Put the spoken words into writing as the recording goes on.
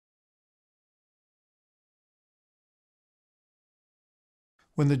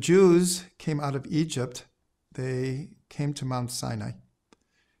When the Jews came out of Egypt, they came to Mount Sinai.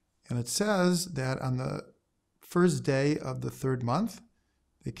 And it says that on the first day of the third month,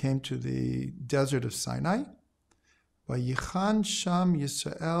 they came to the desert of Sinai. Vayichan sham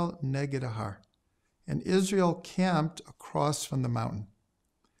Yisrael neged ahar. And Israel camped across from the mountain.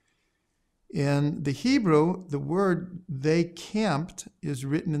 In the Hebrew, the word they camped is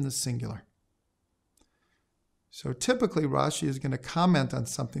written in the singular. So typically Rashi is going to comment on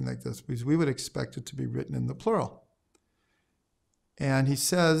something like this because we would expect it to be written in the plural. And he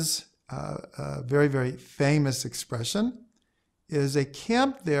says, a very, very famous expression, is a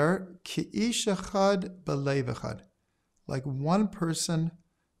camp there, ki'ish echad belev echad, like one person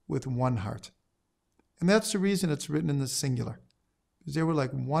with one heart. And that's the reason it's written in the singular, because they were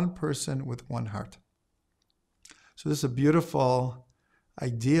like one person with one heart. So this is a beautiful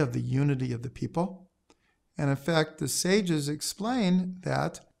idea of the unity of the people. And in fact, the sages explain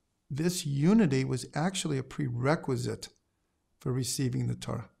that this unity was actually a prerequisite for receiving the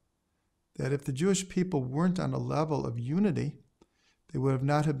Torah. That if the Jewish people weren't on a level of unity, they would have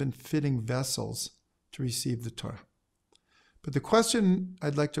not have been fitting vessels to receive the Torah. But the question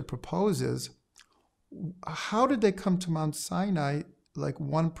I'd like to propose is, how did they come to Mount Sinai like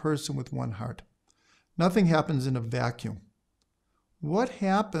one person with one heart? Nothing happens in a vacuum. What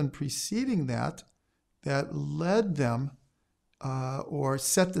happened preceding that led them or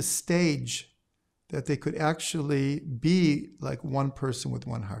set the stage that they could actually be like one person with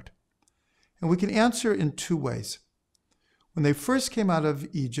one heart? And we can answer in two ways. When they first came out of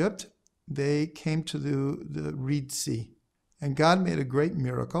Egypt, they came to the Reed Sea. And God made a great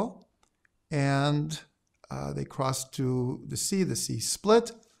miracle. And they crossed to the sea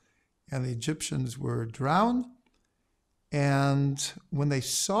split, and the Egyptians were drowned. And when they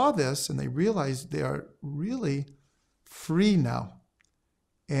saw this and they realized they are really free now,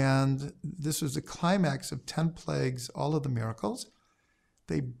 and this was the climax of 10 plagues, all of the miracles,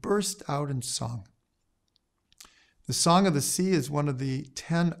 they burst out in song. The Song of the Sea is one of the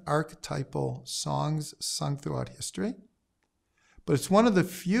 10 archetypal songs sung throughout history, but it's one of the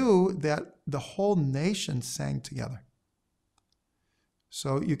few that the whole nation sang together.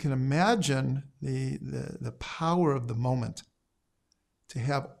 So you can imagine the power of the moment, to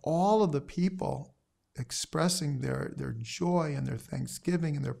have all of the people expressing their joy and their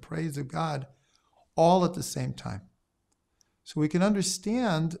thanksgiving and their praise of God all at the same time. So we can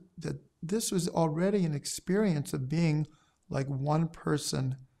understand that this was already an experience of being like one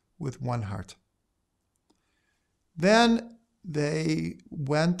person with one heart. Then they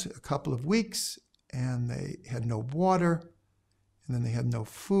went a couple of weeks and they had no water, and then they had no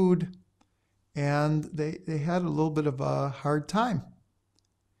food, and they had a little bit of a hard time.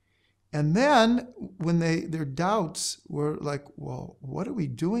 And then when their doubts were like, well, what are we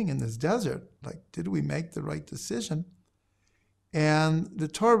doing in this desert? Like, did we make the right decision? And the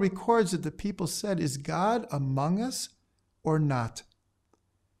Torah records that the people said, is God among us or not?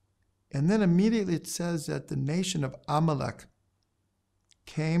 And then immediately it says that the nation of Amalek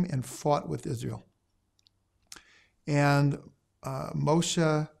came and fought with Israel. And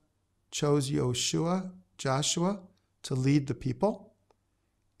Moshe chose Joshua, to lead the people.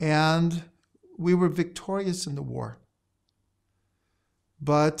 And we were victorious in the war.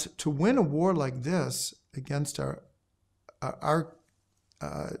 But to win a war like this against our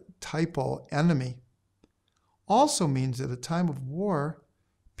archetypal enemy also means at a time of war,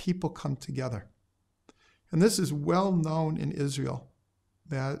 people come together. And this is well known in Israel,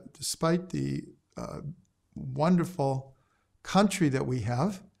 that despite the wonderful country that we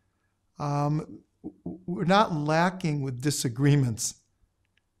have, we're not lacking with disagreements.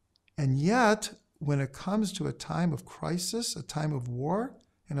 And yet, when it comes to a time of crisis, a time of war,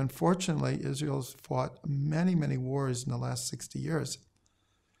 and unfortunately, Israel's fought many, many wars in the last 60 years,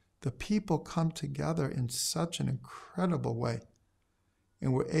 the people come together in such an incredible way.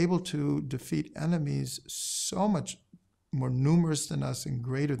 And we're able to defeat enemies so much more numerous than us and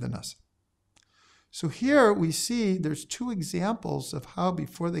greater than us. So here we see there's two examples of how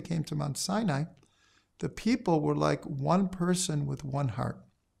before they came to Mount Sinai, the people were like one person with one heart.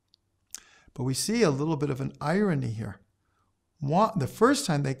 But we see a little bit of an irony here. The first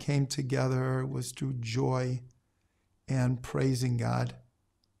time they came together was through joy and praising God.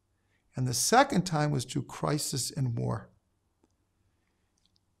 And the second time was through crisis and war.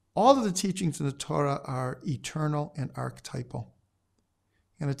 All of the teachings in the Torah are eternal and archetypal.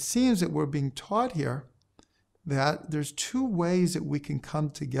 And it seems that we're being taught here that there's two ways that we can come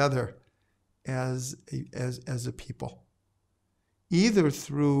together as a people. Either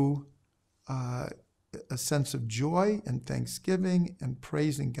through a sense of joy and thanksgiving and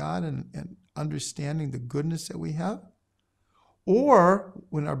praising God and understanding the goodness that we have, or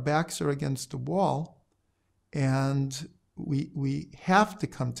when our backs are against the wall and we have to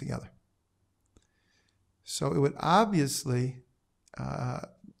come together. So it would obviously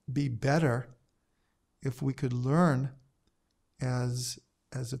be better if we could learn as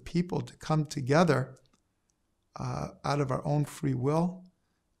a people to come together out of our own free will,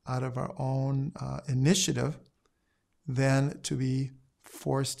 out of our own initiative, than to be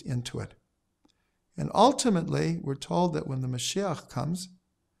forced into it. And ultimately, we're told that when the Mashiach comes,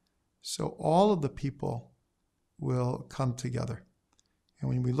 so all of the people will come together. And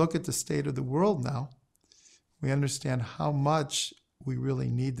when we look at the state of the world now, we understand how much we really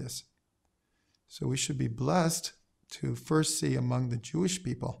need this. So we should be blessed to first see among the Jewish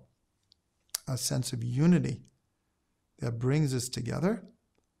people a sense of unity that brings us together,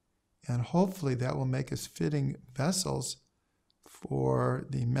 and hopefully that will make us fitting vessels for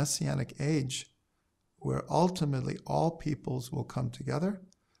the Messianic age, where ultimately all peoples will come together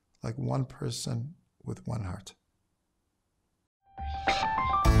like one person with one heart.